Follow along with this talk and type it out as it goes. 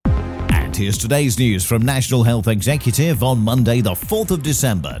And here's today's news from National Health Executive on Monday, the 4th of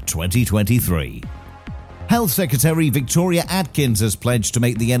December, 2023. Health Secretary Victoria Atkins has pledged to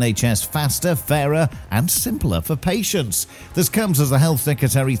make the NHS faster, fairer and simpler for patients. This comes as the Health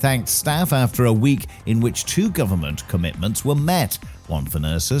Secretary thanked staff after a week in which two government commitments were met, one for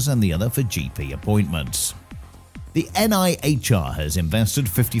nurses and the other for GP appointments. The NIHR has invested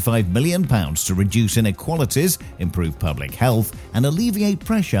 £55 million to reduce inequalities, improve public health and alleviate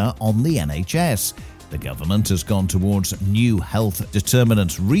pressure on the NHS. The government has gone towards new health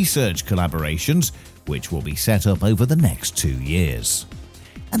determinants research collaborations, which will be set up over the next 2 years.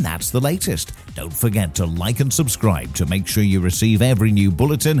 And that's the latest. Don't forget to like and subscribe to make sure you receive every new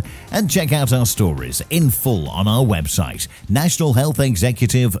bulletin, and check out our stories in full on our website,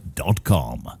 nationalhealthexecutive.com.